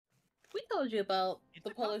told you about It's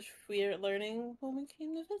the a Polish we're learning when we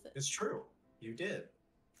came to visit. It's true. You did.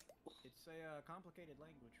 It's a complicated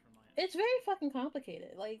language from my end. It's very fucking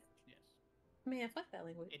complicated. Like, Yes. man, fuck that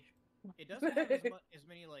language. It doesn't have as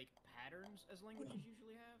many like patterns as languages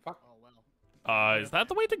usually have. Fuck. Oh well. Is that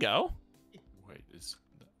the way to go? Wait, is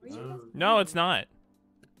No, it's not.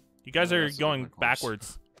 You guys No, are that's a going different course.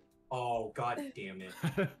 backwards. Oh, god damn it.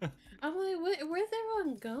 I'm like, where's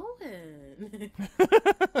everyone going?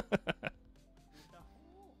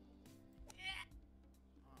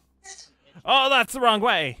 Oh, that's the wrong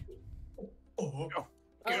way. Oh, Oh,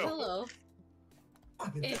 hello.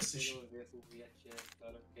 I'm in Eh. position.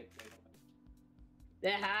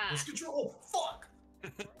 Yeah. Lose control. Fuck.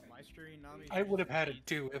 My screen, Nami. I would have had it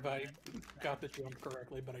too if I got the jump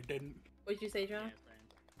correctly, but I didn't. What'd you say, John?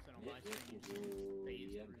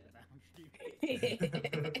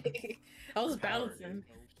 I was bouncing.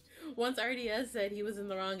 Once RDS said he was in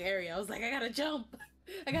the wrong area, I was like, I gotta jump.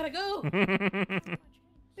 I gotta go.